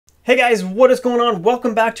Hey guys, what is going on?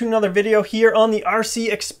 Welcome back to another video here on the RC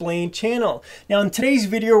Explained channel. Now in today's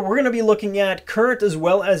video, we're going to be looking at current as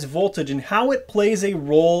well as voltage and how it plays a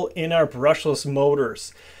role in our brushless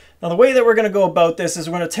motors. Now the way that we're going to go about this is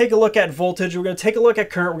we're going to take a look at voltage, we're going to take a look at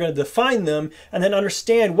current, we're going to define them, and then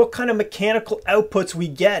understand what kind of mechanical outputs we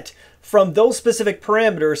get from those specific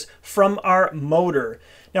parameters from our motor.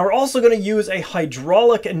 Now we're also going to use a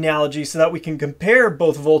hydraulic analogy so that we can compare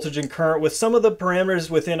both voltage and current with some of the parameters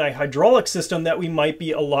within a hydraulic system that we might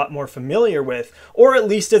be a lot more familiar with, or at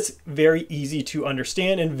least it's very easy to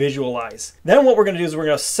understand and visualize. Then what we're going to do is we're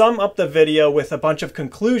going to sum up the video with a bunch of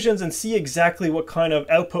conclusions and see exactly what kind of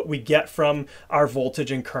output we get from our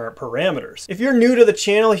voltage and current parameters. If you're new to the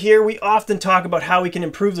channel here, we often talk about how we can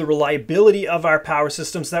improve the reliability of our power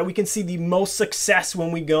system so that we can see the most success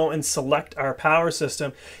when we go and select our power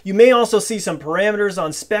system. You may also see some parameters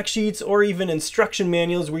on spec sheets or even instruction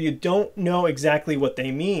manuals where you don't know exactly what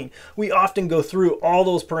they mean. We often go through all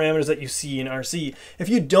those parameters that you see in RC. If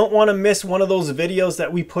you don't want to miss one of those videos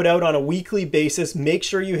that we put out on a weekly basis, make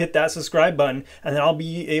sure you hit that subscribe button and then I'll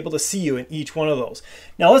be able to see you in each one of those.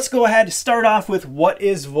 Now let's go ahead and start off with what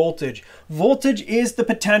is voltage. Voltage is the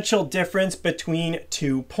potential difference between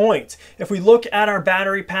 2 points. If we look at our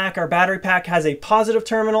battery pack has a positive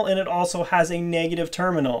terminal and it also has a negative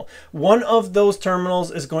terminal. One of those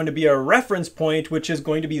terminals is going to be a reference point, which is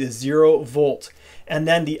going to be the 0 volt. And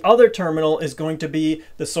then the other terminal is going to be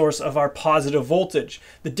the source of our positive voltage.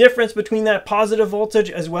 The difference between that positive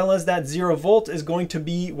voltage as well as that 0 volt is going to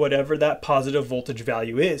be whatever that positive voltage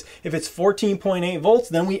value is. If it's 14.8 volts,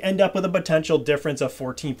 then we end up with a potential difference of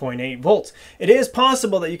 14.8 volts. It is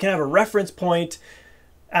possible that you can have a reference point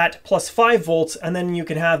at plus 5 volts, and then you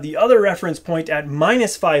can have the other reference point at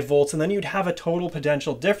minus 5 volts, and then you'd have a total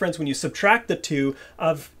potential difference when you subtract the two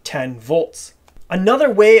of 10 volts. Another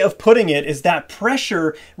way of putting it is that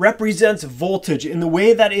pressure represents voltage in the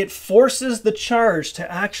way that it forces the charge to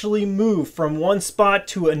actually move from one spot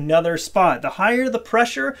to another spot. The higher the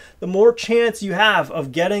pressure, the more chance you have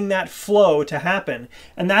of getting that flow to happen.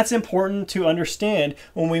 And that's important to understand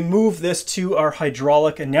when we move this to our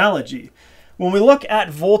hydraulic analogy. When we look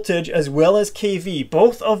at voltage as well as kV,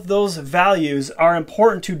 both of those values are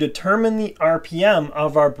important to determine the RPM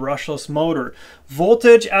of our brushless motor.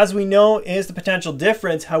 Voltage, as we know, is the potential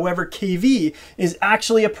difference. However, kV is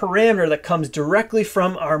actually a parameter that comes directly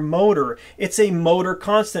from our motor. It's a motor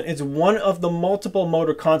constant. It's one of the multiple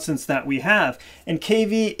motor constants that we have. And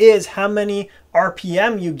kV is how many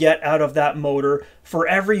RPM you get out of that motor for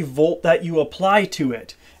every volt that you apply to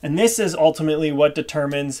it. And this is ultimately what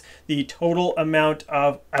determines the total amount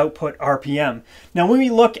of output RPM. Now when we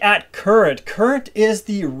look at current, current is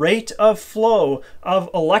the rate of flow of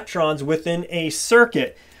electrons within a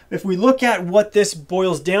circuit. If we look at what this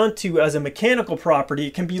boils down to as a mechanical property,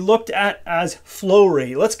 it can be looked at as flow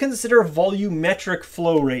rate. Let's consider volumetric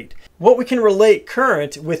flow rate. What we can relate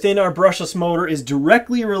current within our brushless motor is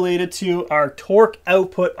directly related to our torque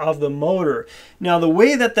output of the motor. Now the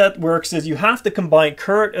way that that works is you have to combine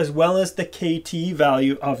current as well as the KT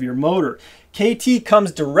value of your motor. KT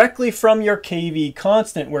comes directly from your kV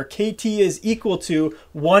constant, where KT is equal to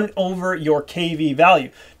 1 over your kV value.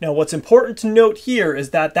 Now what's important to note here is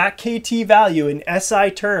that that KT value in SI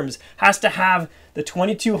terms has to have the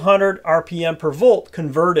 2200 RPM per volt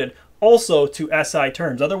converted also to SI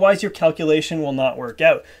terms. Otherwise your calculation will not work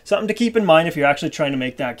out. Something to keep in mind if you're actually trying to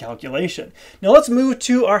make that calculation. Now let's move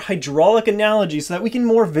to our hydraulic analogy so that we can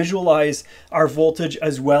more visualize our voltage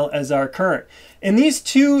as well as our current. In these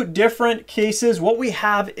two different cases, what we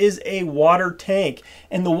have is a water tank,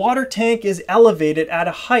 and the water tank is elevated at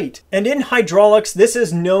a height. And in hydraulics, this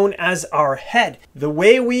is known as our head. The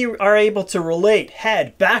way we are able to relate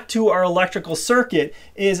head back to our electrical circuit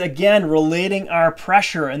is again relating our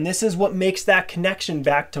pressure, and this is what makes that connection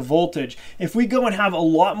back to voltage. If we go and have a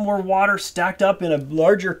lot more water stacked up in a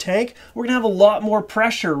larger tank, we're gonna have a lot more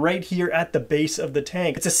pressure right here at the base of the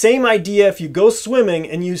tank. It's the same idea if you go swimming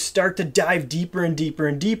and you start to dive deeper and deeper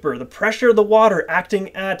and deeper. The pressure of the water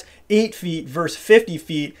acting at 8 feet versus 50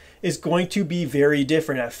 feet is going to be very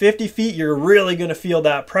different. At 50 feet, you're really going to feel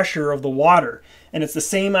that pressure of the water. And it's the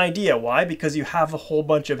same idea. Why? Because you have a whole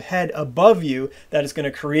bunch of head above you that is going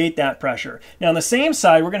to create that pressure. Now on the same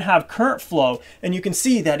side, we're going to have current flow, and you can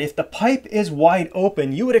see that if the pipe is wide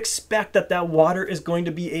open, you would expect that that water is going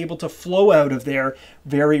to be able to flow out of there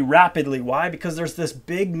very rapidly. Why? Because there's this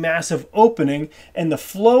big massive opening, and the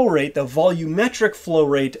flow rate, the volumetric flow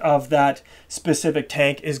rate of that specific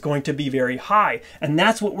tank is going to be very high. And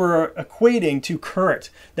that's what we're equating to current.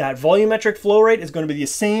 That volumetric flow rate is going to be the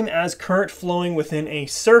same as current flowing within a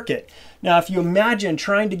circuit. Now, if you imagine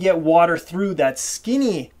trying to get water through that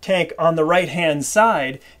skinny tank on the right-hand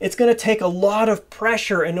side, it's going to take a lot of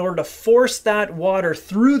pressure in order to force that water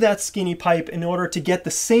through that skinny pipe in order to get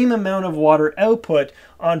the same amount of water output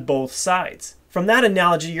on both sides. From that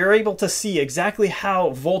analogy, you're able to see exactly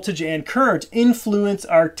how voltage and current influence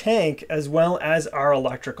our tank as well as our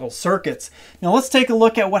electrical circuits. Now let's take a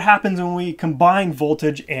look at what happens when we combine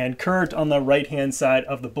voltage and current on the right-hand side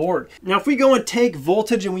of the board. Now if we go and take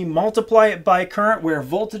voltage and we multiply it by current, where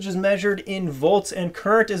voltage is measured in volts and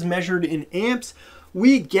current is measured in amps,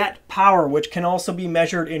 we get power, which can also be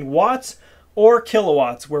measured in watts or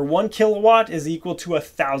kilowatts, where 1 kilowatt is equal to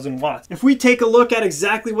 1,000 watts. If we take a look at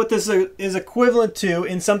exactly what this is equivalent to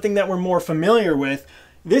in something that we're more familiar with,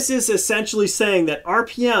 this is essentially saying that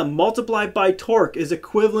RPM multiplied by torque is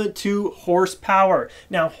equivalent to horsepower.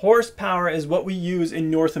 Now, horsepower is what we use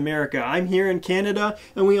in North America. I'm here in Canada,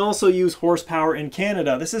 and we also use horsepower in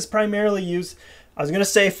Canada. This is primarily used, I was going to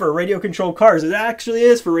say, for radio-controlled cars. It actually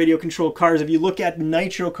is for radio-controlled cars. If you look at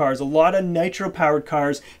nitro cars, a lot of nitro-powered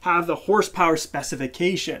cars have the horsepower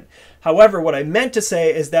specification. However, what I meant to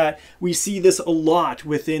say is that we see this a lot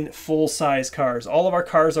within full-size cars. All of our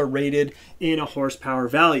cars are rated in a horsepower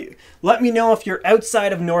value. Let me know if you're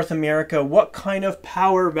outside of North America, what kind of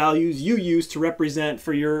power values you use to represent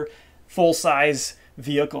for your full-size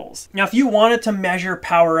vehicles. Now, if you wanted to measure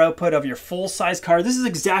power output of your full-size car, this is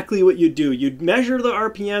exactly what you'd do. You'd measure the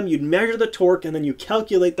RPM, you'd measure the torque, and then you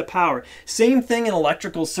calculate the power. Same thing in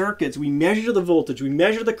electrical circuits. We measure the voltage, we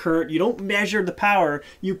measure the current. You don't measure the power,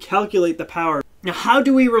 you calculate the power. Now, how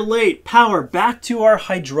do we relate power back to our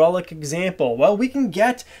hydraulic example? Well, we can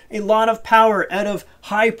get a lot of power out of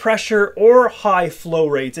high pressure or high flow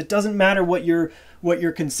rates. It doesn't matter what you're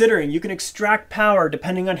considering. You can extract power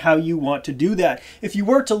depending on how you want to do that. If you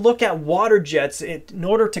were to look at water jets, in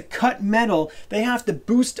order to cut metal, they have to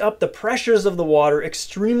boost up the pressures of the water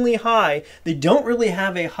extremely high. They don't really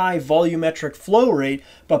have a high volumetric flow rate,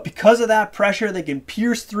 but because of that pressure, they can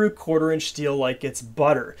pierce through quarter-inch steel like it's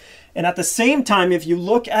butter. And at the same time, if you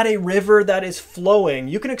look at a river that is flowing,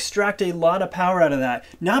 you can extract a lot of power out of that.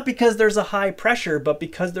 Not because there's a high pressure, but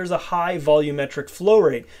because there's a high volumetric flow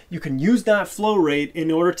rate. You can use that flow rate in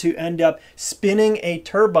order to end up spinning a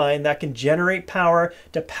turbine that can generate power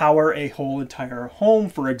to power a whole entire home,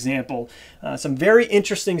 for example. Some very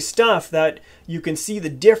interesting stuff that you can see the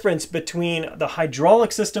difference between the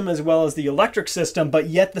hydraulic system as well as the electric system, but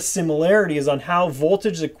yet the similarities on how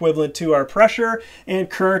voltage is equivalent to our pressure and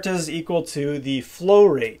current is equal to the flow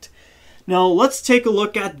rate. Now let's take a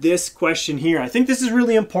look at this question here. I think this is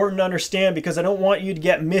really important to understand because I don't want you to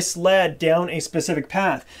get misled down a specific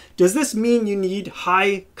path. Does this mean you need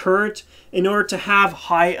high current in order to have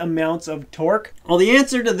high amounts of torque? Well, the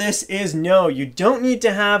answer to this is no. You don't need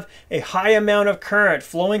to have a high amount of current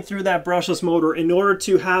flowing through that brushless motor in order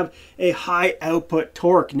to have a high output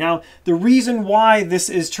torque. Now, the reason why this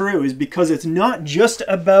is true is because it's not just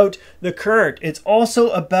about the current. It's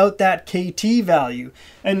also about that KT value.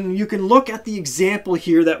 And you can look at the example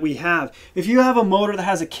here that we have. If you have a motor that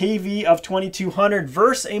has a KV of 2200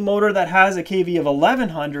 versus a motor that has a KV of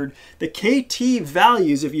 1100, the KT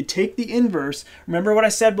values, if you take the inverse, remember what I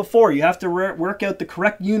said before, you have to work out the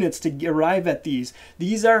correct units to arrive at these.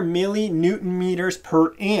 These are millinewton meters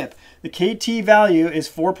per amp. The KT value is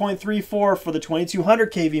 4.34 for the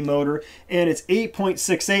 2200 kV motor, and it's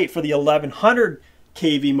 8.68 for the 1100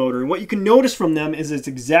 kV motor. And what you can notice from them is it's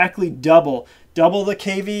exactly double. Double the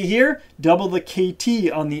kV here, double the KT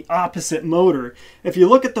on the opposite motor. If you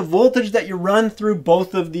look at the voltage that you run through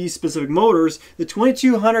both of these specific motors, the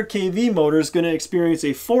 2200 kV motor is going to experience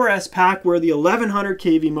a 4S pack, where the 1100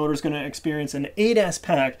 kV motor is going to experience an 8S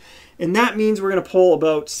pack. And that means we're going to pull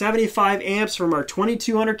about 75 amps from our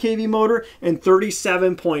 2200 kV motor and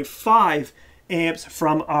 37.5 amps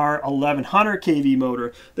from our 1100 kV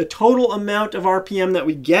motor. The total amount of RPM that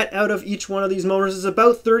we get out of each one of these motors is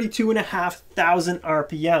about 32,500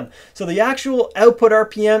 RPM. So the actual output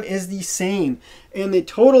RPM is the same, and the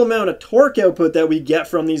total amount of torque output that we get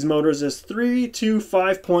from these motors is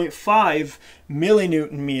 325.5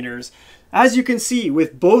 millinewton meters. As you can see,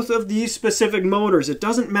 with both of these specific motors, it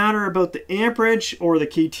doesn't matter about the amperage or the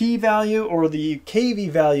KT value or the kV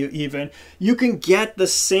value even. You can get the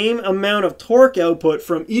same amount of torque output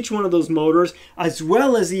from each one of those motors, as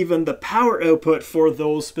well as even the power output for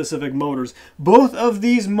those specific motors. Both of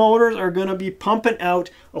these motors are going to be pumping out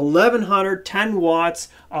 1110 watts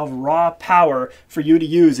of raw power for you to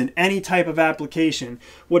use in any type of application.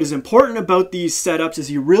 What is important about these setups is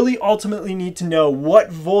you really ultimately need to know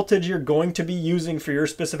what voltage you're going to be using for your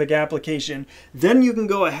specific application. Then you can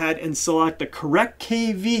go ahead and select the correct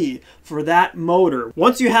kV for that motor.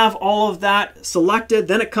 Once you have all of that selected,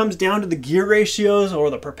 then it comes down to the gear ratios or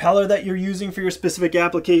the propeller that you're using for your specific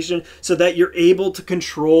application so that you're able to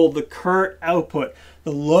control the current output.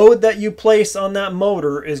 The load that you place on that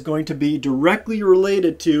motor is going to be directly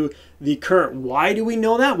related to the current. Why do we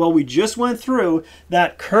know that? Well, we just went through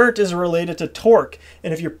that current is related to torque.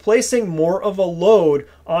 And if you're placing more of a load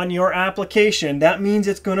on your application, that means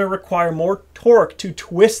it's going to require more torque to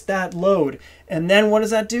twist that load. And then what does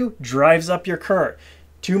that do? Drives up your current.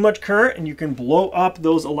 Too much current and you can blow up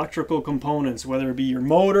those electrical components, whether it be your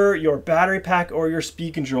motor, your battery pack, or your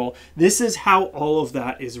speed control. This is how all of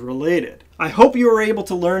that is related. I hope you were able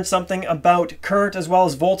to learn something about current as well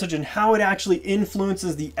as voltage and how it actually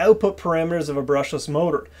influences the output parameters of a brushless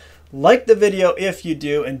motor. Like the video if you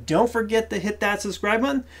do, and don't forget to hit that subscribe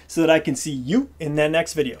button so that I can see you in that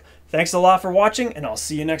next video. Thanks a lot for watching, and I'll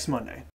see you next Monday.